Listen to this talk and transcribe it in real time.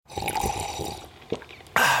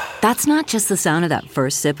That's not just the sound of that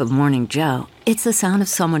first sip of Morning Joe. It's the sound of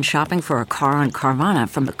someone shopping for a car on Carvana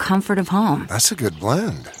from the comfort of home. That's a good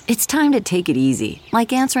blend. It's time to take it easy,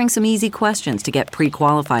 like answering some easy questions to get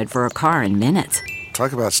pre-qualified for a car in minutes.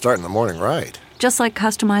 Talk about starting the morning right. Just like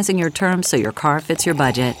customizing your terms so your car fits your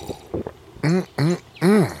budget.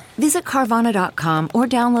 Visit Carvana.com or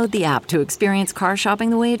download the app to experience car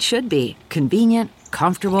shopping the way it should be. Convenient,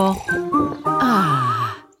 comfortable.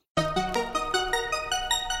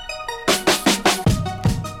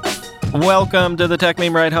 Welcome to the Tech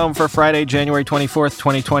Meme Ride Home for Friday, January 24th,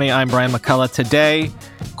 2020. I'm Brian McCullough. Today,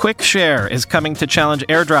 QuickShare is coming to challenge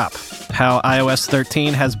AirDrop, how iOS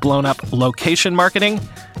 13 has blown up location marketing,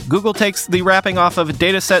 Google takes the wrapping off of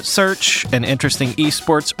dataset search, an interesting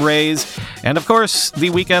esports raise, and of course, the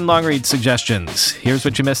weekend long read suggestions. Here's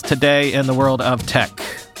what you missed today in the world of tech.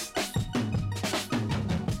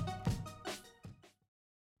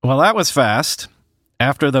 Well, that was fast.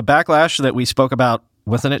 After the backlash that we spoke about,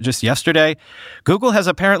 wasn't it just yesterday? Google has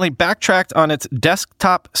apparently backtracked on its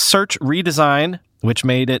desktop search redesign, which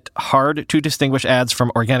made it hard to distinguish ads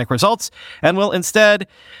from organic results, and will instead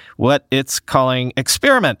what it's calling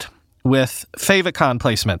experiment with favicon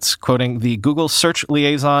placements, quoting the Google Search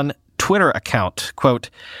Liaison Twitter account. Quote,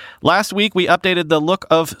 "Last week, we updated the look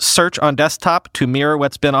of search on desktop to mirror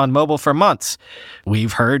what's been on mobile for months.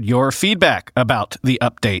 We've heard your feedback about the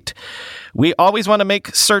update. We always want to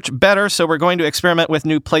make search better, so we're going to experiment with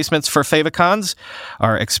new placements for favicons.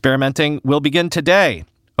 Our experimenting will begin today.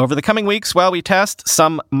 Over the coming weeks, while we test,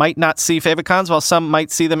 some might not see favicons, while some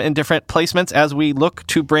might see them in different placements as we look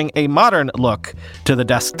to bring a modern look to the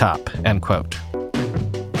desktop," end quote.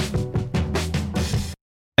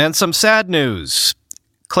 And some sad news.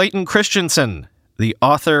 Clayton Christensen, the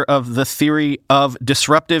author of The Theory of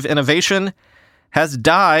Disruptive Innovation, has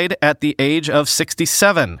died at the age of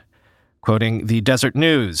 67, quoting the Desert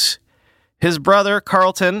News. His brother,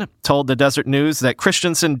 Carlton, told the Desert News that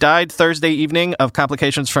Christensen died Thursday evening of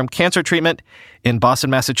complications from cancer treatment in Boston,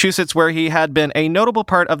 Massachusetts, where he had been a notable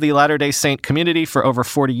part of the Latter-day Saint community for over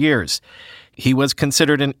 40 years. He was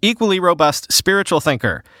considered an equally robust spiritual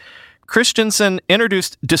thinker. Christensen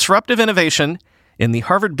introduced disruptive innovation in the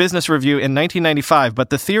Harvard Business Review in 1995, but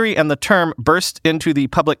the theory and the term burst into the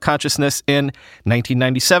public consciousness in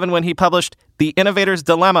 1997 when he published The Innovator's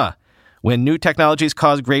Dilemma, When New Technologies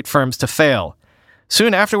Cause Great Firms to Fail.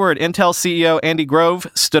 Soon afterward, Intel CEO Andy Grove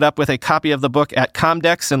stood up with a copy of the book at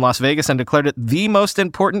Comdex in Las Vegas and declared it the most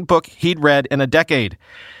important book he'd read in a decade.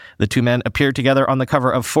 The two men appeared together on the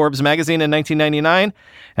cover of Forbes magazine in 1999,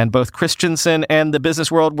 and both Christensen and the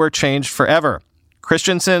business world were changed forever.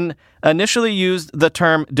 Christensen initially used the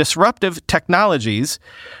term disruptive technologies.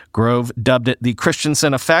 Grove dubbed it the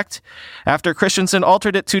Christensen effect. After Christensen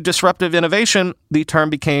altered it to disruptive innovation, the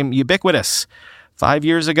term became ubiquitous. 5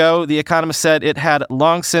 years ago, The Economist said it had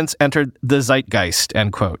long since entered the zeitgeist,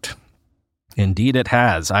 end quote. Indeed it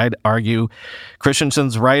has. I'd argue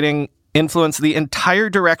Christensen's writing influenced the entire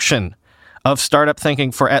direction of startup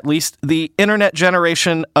thinking for at least the internet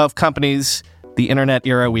generation of companies, the internet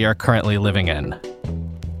era we are currently living in.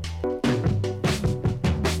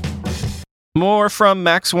 More from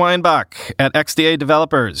Max Weinbach at XDA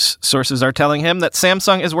Developers. Sources are telling him that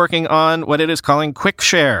Samsung is working on what it is calling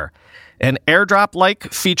QuickShare, an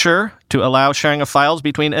AirDrop-like feature to allow sharing of files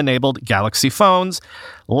between enabled Galaxy phones,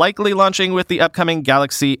 likely launching with the upcoming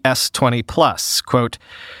Galaxy S20 Plus. Quote,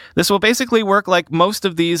 "This will basically work like most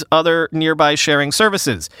of these other nearby sharing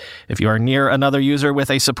services. If you are near another user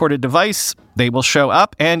with a supported device, they will show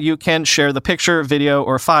up and you can share the picture, video,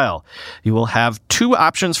 or file. You will have two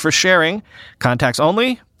options for sharing, contacts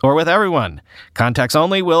only or with everyone. Contacts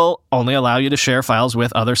only will only allow you to share files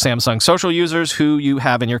with other Samsung social users who you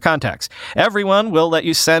have in your contacts. Everyone will let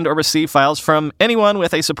you send or receive files from anyone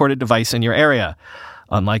with a supported device in your area.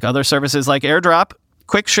 Unlike other services like AirDrop,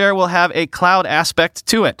 QuickShare will have a cloud aspect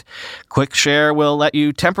to it. QuickShare will let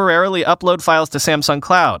you temporarily upload files to Samsung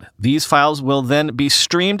Cloud. These files will then be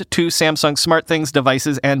streamed to Samsung SmartThings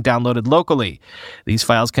devices and downloaded locally. These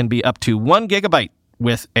files can be up to 1 gigabyte,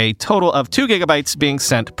 with a total of 2 gigabytes being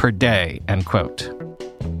sent per day," end quote.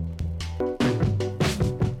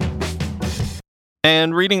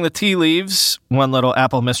 And reading the tea leaves, one little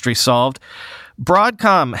Apple mystery solved.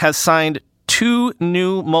 Broadcom has signed 2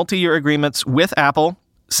 new multi-year agreements with Apple,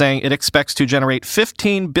 saying it expects to generate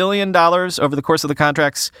 $15 billion over the course of the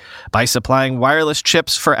contracts by supplying wireless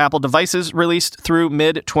chips for Apple devices released through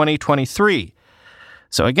mid-2023.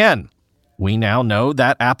 So again, we now know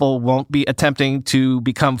that Apple won't be attempting to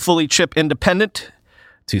become fully chip independent,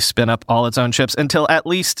 to spin up all its own chips until at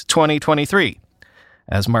least 2023.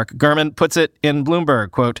 As Mark Gurman puts it in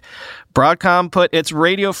Bloomberg, quote, Broadcom put its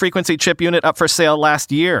radio frequency chip unit up for sale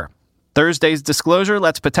last year. Thursday's disclosure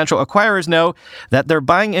lets potential acquirers know that they're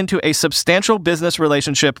buying into a substantial business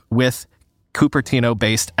relationship with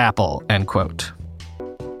Cupertino-based Apple, end quote.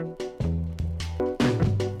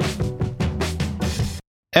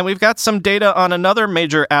 And we've got some data on another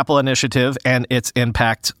major Apple initiative and its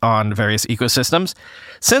impact on various ecosystems.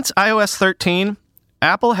 Since iOS 13,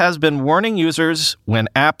 Apple has been warning users when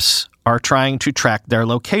apps are trying to track their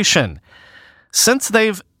location. Since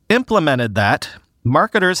they've implemented that,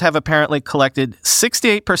 marketers have apparently collected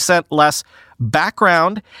 68% less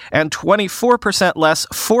background and 24% less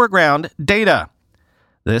foreground data.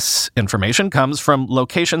 This information comes from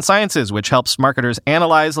Location Sciences, which helps marketers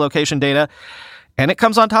analyze location data. And it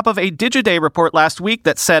comes on top of a Digiday report last week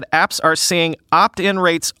that said apps are seeing opt-in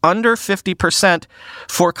rates under 50%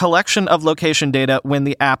 for collection of location data when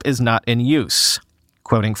the app is not in use.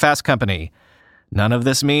 Quoting Fast Company, none of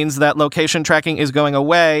this means that location tracking is going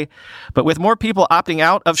away, but with more people opting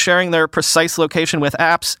out of sharing their precise location with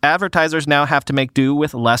apps, advertisers now have to make do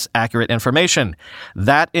with less accurate information.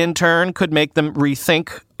 That, in turn, could make them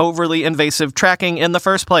rethink overly invasive tracking in the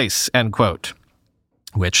first place, end quote.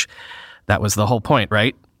 Which, that was the whole point,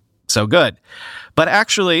 right? So good. But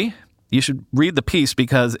actually, you should read the piece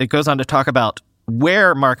because it goes on to talk about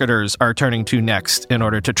where marketers are turning to next in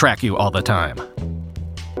order to track you all the time.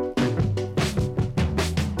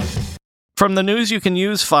 From the News You Can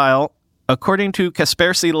Use file, according to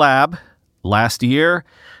Kaspersky Lab, last year,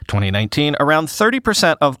 2019, around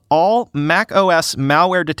 30% of all macOS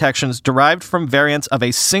malware detections derived from variants of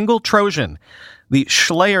a single Trojan, the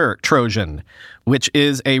Schleyer Trojan, which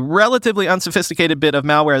is a relatively unsophisticated bit of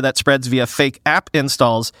malware that spreads via fake app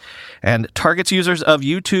installs and targets users of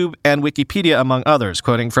YouTube and Wikipedia, among others,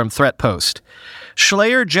 quoting from ThreatPost.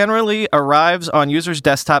 Schleyer generally arrives on users'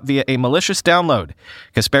 desktop via a malicious download.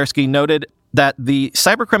 Kaspersky noted that the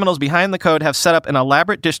cybercriminals behind the code have set up an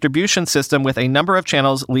elaborate distribution system with a number of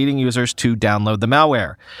channels leading users to download the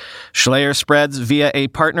malware. Schleyer spreads via a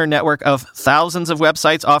partner network of thousands of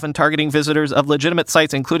websites, often targeting visitors of legitimate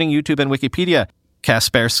sites, including YouTube and Wikipedia.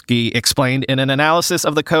 Kaspersky explained in an analysis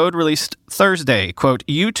of the code released Thursday, quote,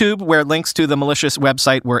 YouTube, where links to the malicious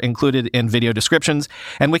website were included in video descriptions,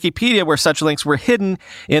 and Wikipedia, where such links were hidden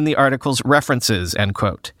in the article's references, end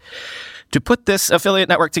quote. To put this affiliate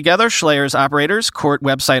network together, Schleier's operators court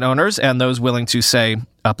website owners and those willing to, say,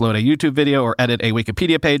 upload a YouTube video or edit a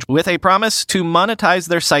Wikipedia page with a promise to monetize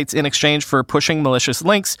their sites in exchange for pushing malicious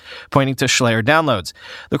links pointing to Schleyer downloads.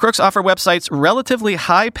 The crooks offer websites relatively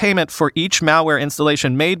high payment for each malware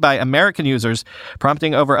installation made by American users,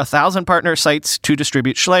 prompting over 1,000 partner sites to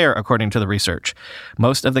distribute Schleyer, according to the research.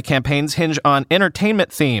 Most of the campaigns hinge on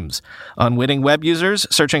entertainment themes. Unwitting web users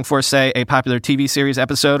searching for, say, a popular TV series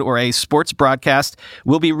episode or a sports broadcast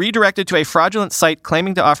will be redirected to a fraudulent site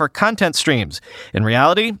claiming to offer content streams. In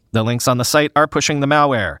reality, the links on the site are pushing the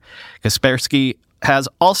malware. Kaspersky has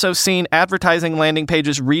also seen advertising landing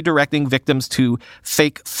pages redirecting victims to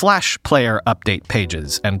fake Flash player update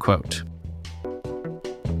pages, end quote.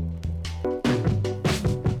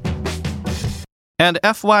 And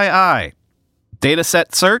FYI,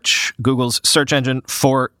 Dataset Search, Google's search engine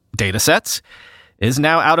for datasets, is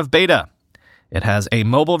now out of beta. It has a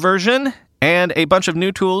mobile version and a bunch of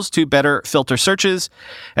new tools to better filter searches,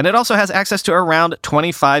 and it also has access to around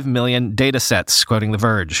 25 million datasets, quoting The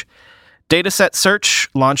Verge. Dataset Search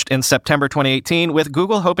launched in September 2018, with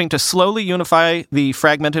Google hoping to slowly unify the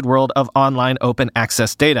fragmented world of online open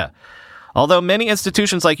access data. Although many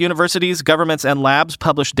institutions like universities, governments, and labs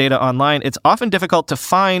publish data online, it's often difficult to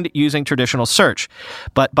find using traditional search.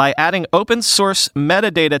 But by adding open source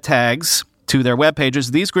metadata tags to their web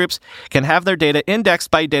pages, these groups can have their data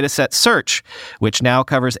indexed by Dataset Search, which now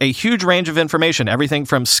covers a huge range of information, everything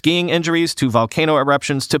from skiing injuries to volcano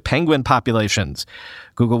eruptions to penguin populations.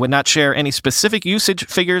 Google would not share any specific usage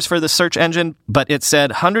figures for the search engine, but it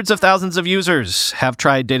said hundreds of thousands of users have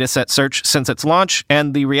tried Dataset Search since its launch,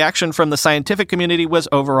 and the reaction from the scientific community was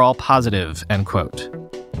overall positive, end quote.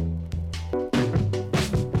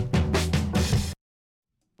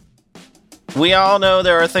 We all know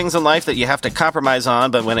there are things in life that you have to compromise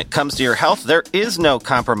on, but when it comes to your health, there is no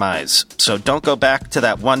compromise. So don't go back to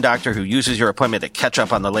that one doctor who uses your appointment to catch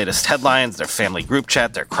up on the latest headlines, their family group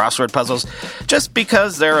chat, their crossword puzzles, just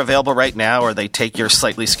because they're available right now or they take your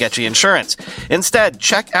slightly sketchy insurance. Instead,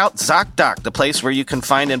 check out ZocDoc, the place where you can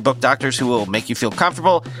find and book doctors who will make you feel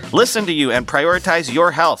comfortable, listen to you, and prioritize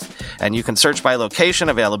your health. And you can search by location,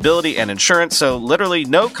 availability, and insurance, so literally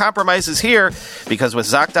no compromises here, because with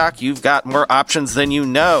ZocDoc, you've got more options than you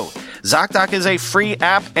know. ZocDoc is a free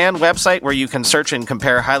app and website where you can search and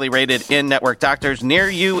compare highly rated in-network doctors near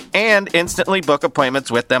you and instantly book appointments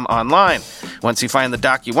with them online. Once you find the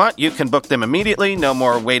doc you want, you can book them immediately. No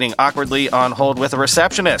more waiting awkwardly on hold with a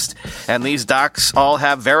receptionist. And these docs all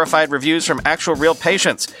have verified reviews from actual real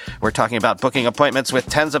patients. We're talking about booking appointments with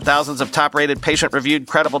tens of thousands of top-rated, patient-reviewed,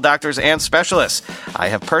 credible doctors and specialists. I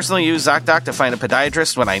have personally used ZocDoc to find a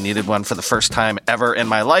podiatrist when I needed one for the first time ever in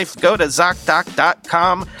my life. Go to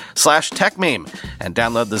ZocDoc.com/TechMeme and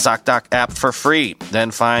download the ZocDoc app for free. Then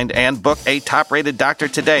find and book a top-rated doctor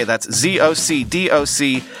today. That's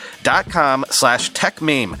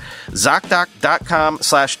ZocDoc.com/TechMeme.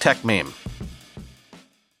 ZocDoc.com/TechMeme.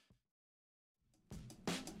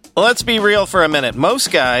 Let's be real for a minute.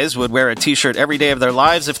 Most guys would wear a t-shirt every day of their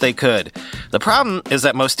lives if they could. The problem is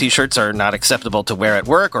that most t-shirts are not acceptable to wear at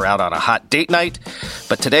work or out on a hot date night.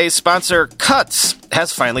 But today's sponsor, Cuts,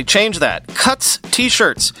 has finally changed that. Cuts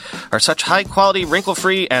t-shirts are such high-quality,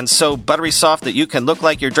 wrinkle-free, and so buttery soft that you can look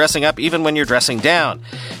like you're dressing up even when you're dressing down.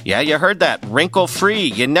 Yeah, you heard that. Wrinkle-free.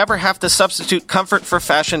 You never have to substitute comfort for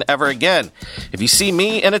fashion ever again. If you see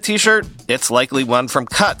me in a t-shirt, it's likely one from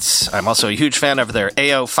Cuts. I'm also a huge fan of their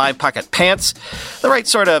AO 5-pocket pants. The right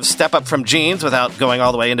sort of step up from jeans without going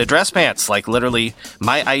all the way into dress pants, like literally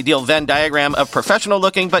my ideal Venn diagram of professional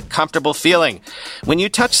looking but comfortable feeling. When you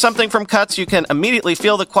touch something from Cuts, you can immediately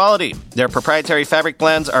feel the quality. Their proprietary fabric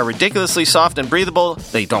blends are ridiculously soft and breathable,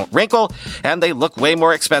 they don't wrinkle, and they look way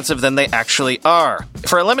more expensive than they actually are.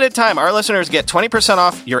 For a limited time, our listeners get 20%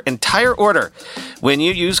 off your entire order when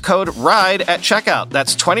you use code RIDE at checkout.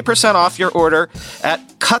 That's 20% off your order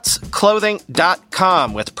at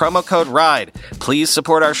cutsclothing.com with promo code RIDE. Please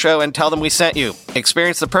support our show and tell them we sent you.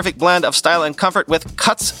 Experience the perfect blend of style and comfort with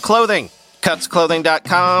Cuts Clothing.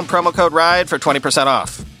 Cutsclothing.com, promo code RIDE for 20%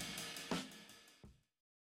 off.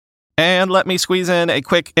 And let me squeeze in a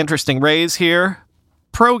quick, interesting raise here.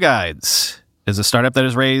 ProGuides is a startup that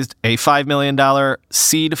has raised a $5 million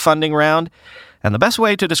seed funding round. And the best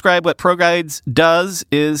way to describe what ProGuides does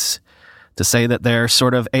is to say that they're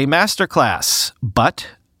sort of a masterclass, but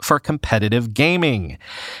for competitive gaming.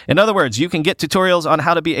 In other words, you can get tutorials on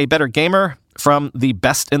how to be a better gamer from the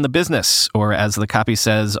best in the business, or as the copy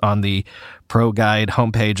says on the ProGuide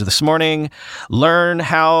homepage this morning, learn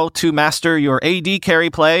how to master your AD carry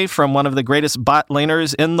play from one of the greatest bot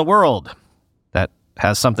laners in the world. That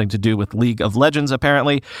has something to do with League of Legends,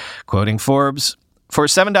 apparently. Quoting Forbes, for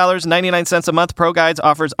 $7.99 a month, ProGuides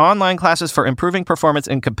offers online classes for improving performance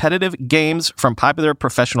in competitive games from popular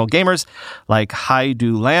professional gamers like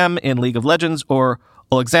Haidu Lam in League of Legends or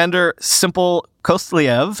Alexander Simple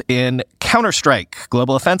Kostliev in Counter-Strike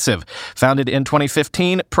Global Offensive. Founded in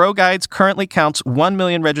 2015, ProGuides currently counts 1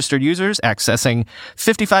 million registered users, accessing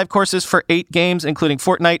 55 courses for 8 games, including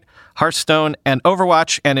Fortnite, Hearthstone, and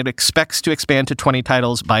Overwatch, and it expects to expand to 20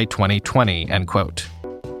 titles by 2020, end quote.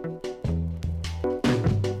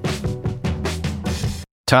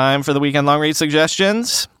 Time for the weekend long read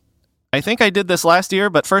suggestions. I think I did this last year,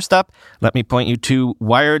 but first up, let me point you to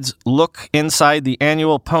Wired's look inside the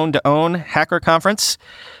annual Pwn to Own Hacker Conference,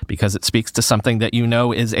 because it speaks to something that you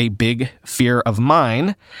know is a big fear of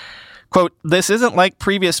mine. Quote, this isn't like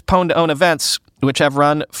previous Pwn to Own events, which have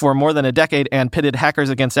run for more than a decade and pitted hackers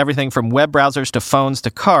against everything from web browsers to phones to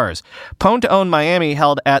cars. Pwn to Own Miami,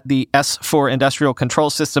 held at the S4 Industrial Control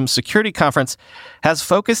Systems Security Conference, has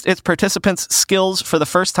focused its participants' skills for the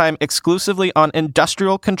first time exclusively on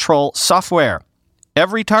industrial control software.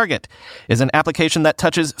 Every target is an application that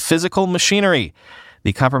touches physical machinery.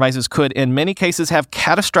 The compromises could, in many cases, have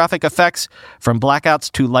catastrophic effects, from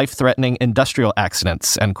blackouts to life-threatening industrial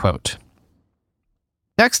accidents, end quote.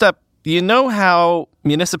 Next up, you know how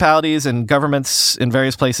municipalities and governments in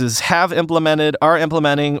various places have implemented, are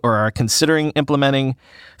implementing, or are considering implementing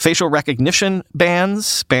facial recognition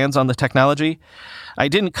bans on the technology? I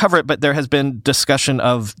didn't cover it, but there has been discussion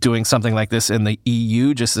of doing something like this in the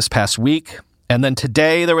EU just this past week. And then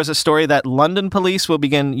today there was a story that London police will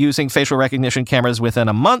begin using facial recognition cameras within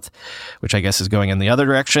a month, which I guess is going in the other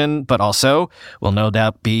direction, but also will no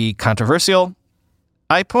doubt be controversial.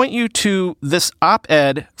 I point you to this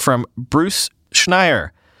op-ed from Bruce Schneier,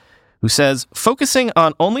 who says, focusing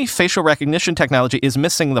on only facial recognition technology is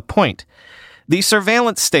missing the point. The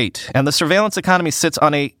surveillance state and the surveillance economy sits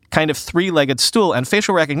on a kind of three-legged stool, and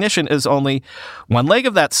facial recognition is only one leg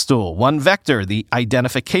of that stool, one vector, the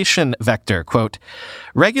identification vector. Quote,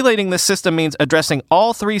 regulating this system means addressing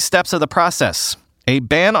all 3 steps of the process. A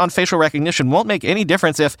ban on facial recognition won't make any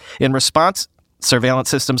difference if, in response Surveillance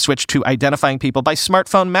systems switched to identifying people by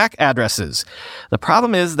smartphone MAC addresses. The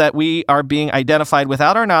problem is that we are being identified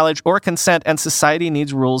without our knowledge or consent, and society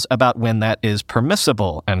needs rules about when that is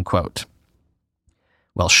permissible, end quote.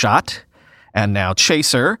 Well, shot. And now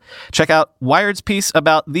Chaser. Check out Wired's piece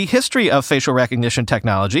about the history of facial recognition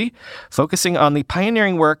technology, focusing on the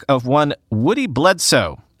pioneering work of one Woody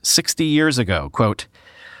Bledsoe 60 years ago. Quote,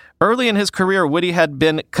 early in his career, Woody had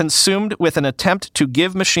been consumed with an attempt to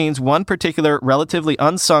give machines one particular relatively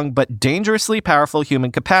unsung but dangerously powerful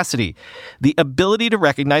human capacity, the ability to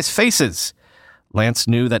recognize faces. Lance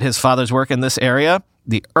knew that his father's work in this area,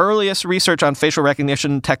 the earliest research on facial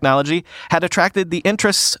recognition technology, had attracted the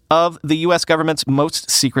interests of the U.S. government's most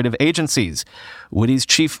secretive agencies. Woody's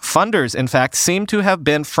chief funders, in fact, seem to have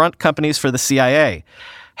been front companies for the CIA.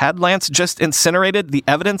 Had Lance just incinerated the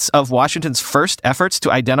evidence of Washington's first efforts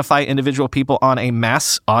to identify individual people on a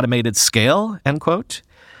mass automated scale, end quote?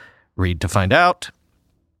 Read to find out.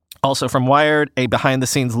 Also from Wired, a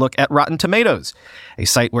behind-the-scenes look at Rotten Tomatoes, a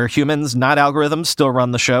site where humans, not algorithms, still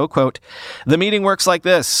run the show. Quote, the meeting works like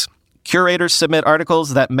this. Curators submit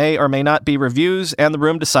articles that may or may not be reviews, and the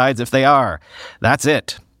room decides if they are. That's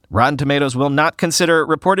it. Rotten Tomatoes will not consider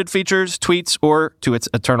reported features, tweets, or, to its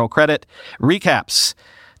eternal credit, recaps.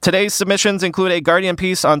 Today's submissions include a Guardian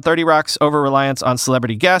piece on 30 Rock's over-reliance on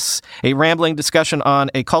celebrity guests, a rambling discussion on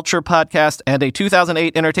a culture podcast, and a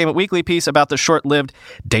 2008 Entertainment Weekly piece about the short-lived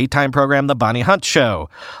daytime program The Bonnie Hunt Show.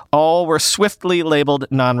 All were swiftly labeled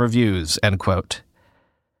non-reviews, end quote.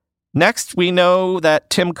 Next, we know that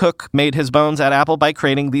Tim Cook made his bones at Apple by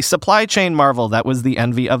creating the supply chain marvel that was the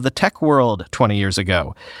envy of the tech world 20 years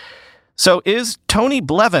ago. So is Tony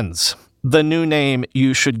Blevins the new name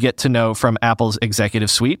you should get to know from Apple's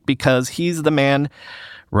executive suite, because he's the man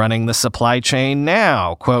running the supply chain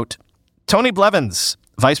now? Quote, Tony Blevins,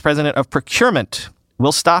 vice president of procurement,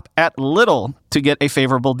 will stop at little to get a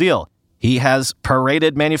favorable deal. He has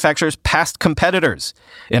paraded manufacturers past competitors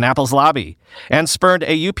in Apple's lobby and spurned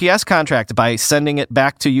a UPS contract by sending it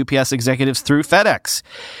back to UPS executives through FedEx.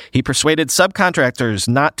 He persuaded subcontractors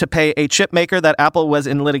not to pay a chip maker that Apple was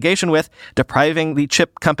in litigation with, depriving the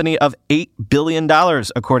chip company of $8 billion,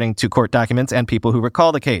 according to court documents and people who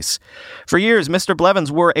recall the case. For years, Mr.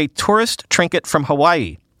 Blevins wore a tourist trinket from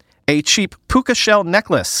Hawaii, a cheap puka shell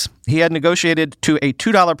necklace he had negotiated to a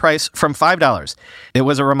 $2 price from $5. It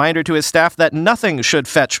was a reminder to his staff that nothing should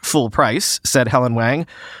fetch full price, said Helen Wang,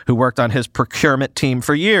 who worked on his procurement team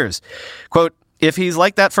for years. Quote, if he's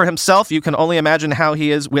like that for himself, you can only imagine how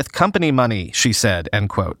he is with company money, she said, end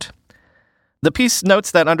quote. The piece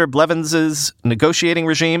notes that under Blevins's negotiating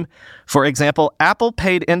regime, for example, Apple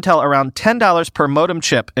paid Intel around $10 per modem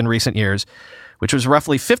chip in recent years, which was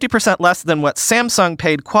roughly 50% less than what Samsung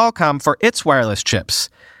paid Qualcomm for its wireless chips.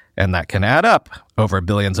 And that can add up over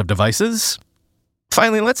billions of devices.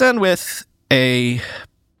 Finally, let's end with a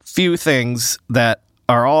few things that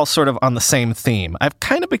are all sort of on the same theme. I've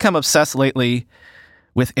kind of become obsessed lately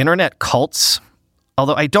with internet cults,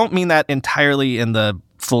 although I don't mean that entirely in the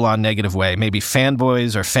full-on negative way. Maybe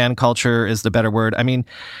fanboys or fan culture is the better word. I mean,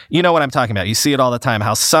 you know what I'm talking about. You see it all the time,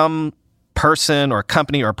 how some person or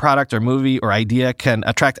company or product or movie or idea can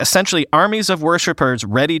attract essentially armies of worshipers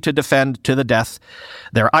ready to defend to the death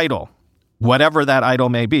their idol, whatever that idol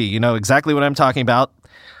may be. You know exactly what I'm talking about.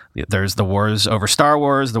 There's the wars over Star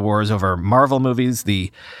Wars, the wars over Marvel movies,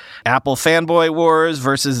 the Apple fanboy wars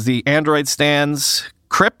versus the Android stands.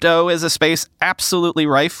 Crypto is a space absolutely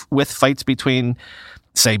rife with fights between,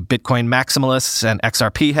 say, Bitcoin maximalists and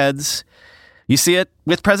XRP heads. You see it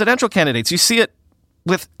with presidential candidates. You see it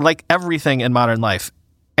with like everything in modern life.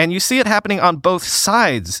 And you see it happening on both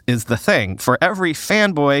sides is the thing. For every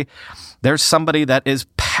fanboy, there's somebody that is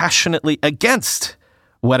passionately against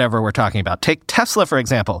whatever we're talking about. Take Tesla, for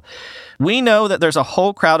example. We know that there's a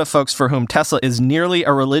whole crowd of folks for whom Tesla is nearly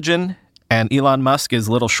a religion and Elon Musk is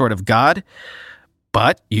little short of God.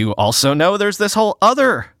 But you also know there's this whole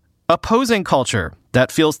other opposing culture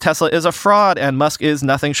that feels Tesla is a fraud and Musk is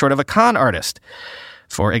nothing short of a con artist.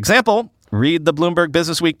 For example, read the Bloomberg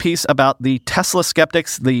Businessweek piece about the Tesla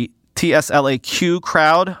skeptics, the TSLAQ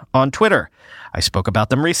crowd on Twitter. I spoke about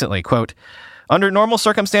them recently. Quote, under normal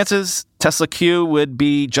circumstances, Tesla Q would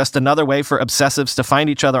be just another way for obsessives to find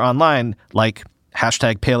each other online, like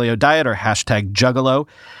hashtag paleo diet or hashtag juggalo.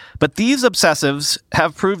 But these obsessives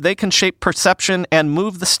have proved they can shape perception and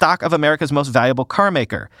move the stock of America's most valuable car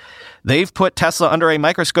maker. They've put Tesla under a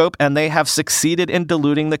microscope, and they have succeeded in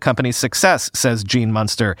diluting the company's success, says Gene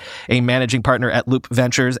Munster, a managing partner at Loop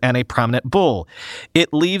Ventures and a prominent bull.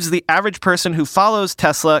 It leaves the average person who follows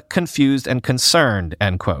Tesla confused and concerned,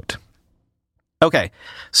 end quote. Okay,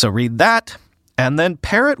 so read that and then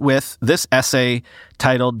pair it with this essay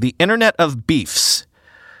titled The Internet of Beefs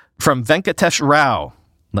from Venkatesh Rao.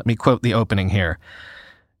 Let me quote the opening here.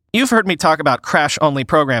 You've heard me talk about crash-only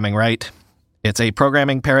programming, right? It's a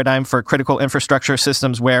programming paradigm for critical infrastructure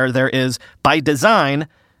systems where there is, by design,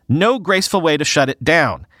 no graceful way to shut it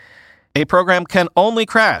down. A program can only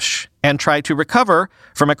crash and try to recover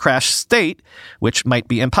from a crashed state, which might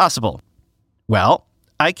be impossible. Well,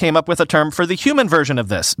 I came up with a term for the human version of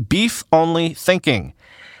this, beef-only thinking.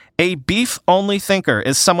 A beef-only thinker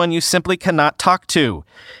is someone you simply cannot talk to.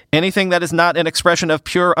 Anything that is not an expression of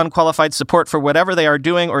pure, unqualified support for whatever they are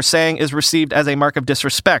doing or saying is received as a mark of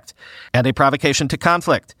disrespect and a provocation to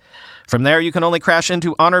conflict. From there, you can only crash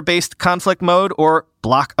into honor-based conflict mode or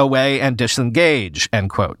block away and disengage,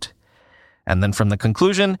 end quote. And then from the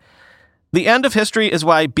conclusion, the end of history is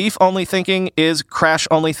why beef-only thinking is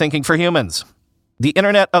crash-only thinking for humans. The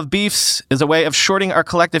Internet of Beefs is a way of shorting our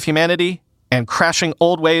collective humanity and crashing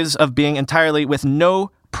old ways of being entirely with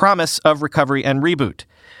no promise of recovery and reboot.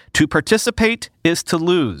 To participate is to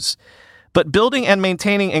lose. But building and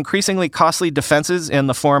maintaining increasingly costly defenses in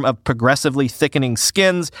the form of progressively thickening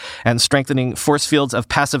skins and strengthening force fields of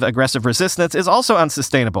passive-aggressive resistance is also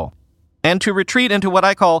unsustainable. And to retreat into what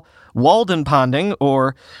I call Walden ponding,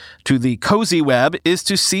 or to the cozy web, is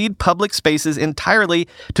to cede public spaces entirely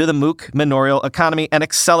to the MOOC manorial economy and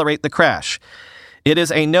accelerate the crash. It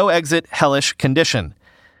is a no-exit, hellish condition.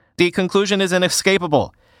 The conclusion is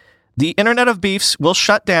inescapable. The Internet of Beefs will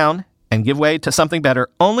shut down and give way to something better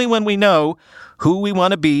only when we know who we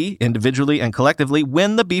want to be, individually and collectively,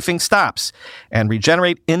 when the beefing stops, and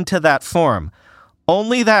regenerate into that form.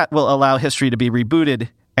 Only that will allow history to be rebooted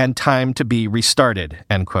and time to be restarted,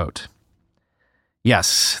 end quote.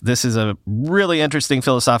 Yes, this is a really interesting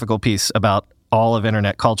philosophical piece about all of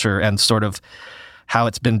internet culture and sort of how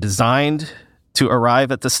it's been designed to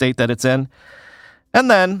arrive at the state that it's in. And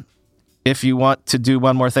then, if you want to do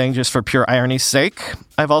one more thing just for pure irony's sake,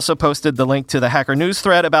 I've also posted the link to the Hacker News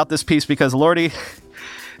thread about this piece because, lordy,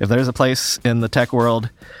 if there's a place in the tech world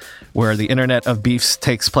where the Internet of Beefs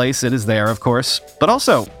takes place, it is there, of course. But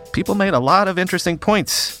also, people made a lot of interesting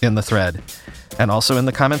points in the thread, and also in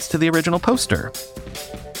the comments to the original poster.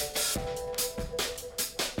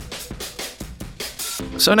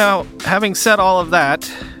 So now, having said all of that,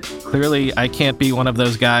 clearly I can't be one of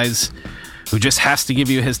those guys who just has to give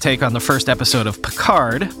you his take on the first episode of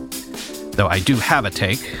Picard, though I do have a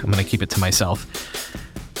take. I'm going to keep it to myself.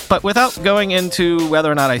 But without going into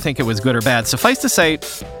whether or not I think it was good or bad, suffice to say,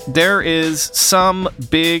 there is some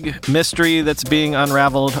big mystery that's being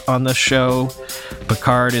unraveled on the show.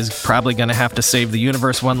 Picard is probably going to have to save the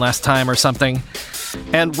universe one last time or something.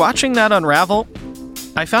 And watching that unravel,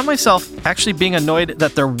 I found myself actually being annoyed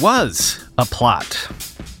that there was a plot.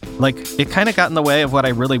 Like, it kind of got in the way of what I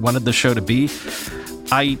really wanted the show to be.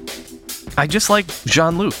 I just like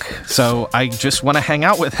Jean-Luc, so I just want to hang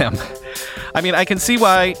out with him. I mean, I can see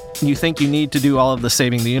why you think you need to do all of the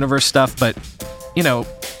saving the universe stuff, but, you know,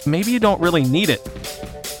 maybe you don't really need it.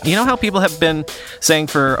 You know how people have been saying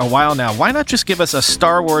for a while now, why not just give us a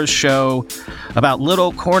Star Wars show about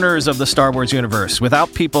little corners of the Star Wars universe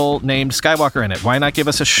without people named Skywalker in it? Why not give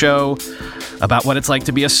us a show about what it's like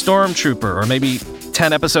to be a stormtrooper, or maybe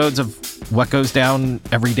 10 episodes of what goes down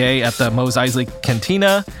every day at the Mos Eisley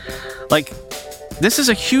Cantina? Like, this is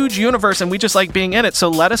a huge universe and we just like being in it, so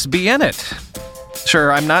let us be in it.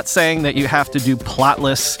 Sure, I'm not saying that you have to do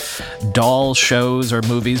plotless, dull shows or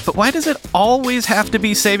movies, but why does it always have to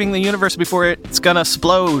be saving the universe before it's gonna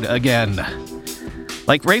explode again?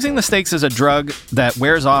 Like, raising the stakes is a drug that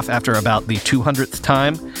wears off after about the 200th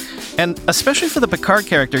time, and especially for the Picard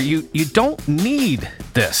character, you don't need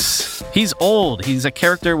this. He's old. He's a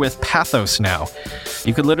character with pathos now.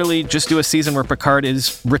 You could literally just do a season where Picard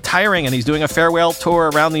is retiring and he's doing a farewell tour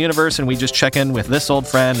around the universe, and we just check in with this old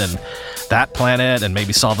friend and that planet and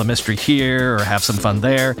maybe solve a mystery here or have some fun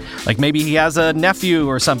there. Like, maybe he has a nephew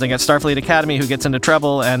or something at Starfleet Academy who gets into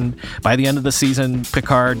trouble, and by the end of the season,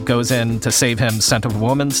 Picard goes in to save him Scent of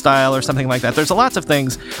Woman style or something like that. There's lots of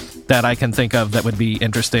things that I can think of that would be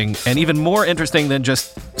interesting, and even more interesting than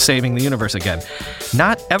just saving the universe again.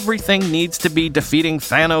 Not everything needs to be defeating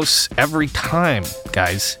Thanos every time,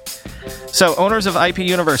 guys. So, owners of IP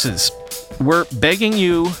universes, we're begging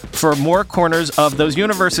you for more corners of those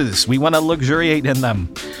universes. We want to luxuriate in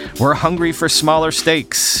them. We're hungry for smaller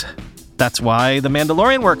stakes. That's why The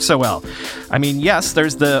Mandalorian works so well. I mean, yes,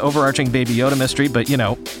 there's the overarching Baby Yoda mystery, but, you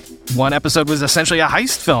know, one episode was essentially a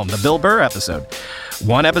heist film, the Bill Burr episode.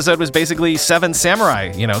 One episode was basically Seven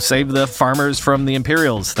Samurai, you know, save the farmers from the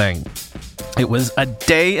Imperials thing. It was a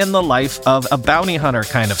day in the life of a bounty hunter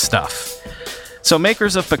kind of stuff. So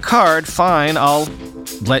makers of Picard, fine, I'll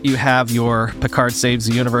let you have your Picard Saves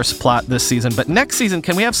the Universe plot this season, but next season,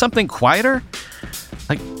 can we have something quieter?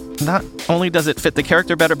 Like, not only does it fit the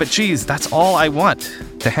character better, but geez, that's all I want,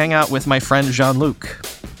 to hang out with my friend Jean-Luc.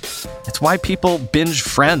 It's why people binge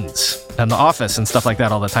Friends and The Office and stuff like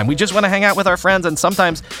that all the time. We just want to hang out with our friends, and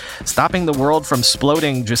sometimes stopping the world from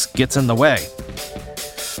exploding just gets in the way.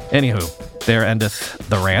 Anywho, there endeth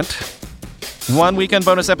the rant. One weekend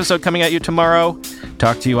bonus episode coming at you tomorrow.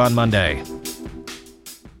 Talk to you on Monday.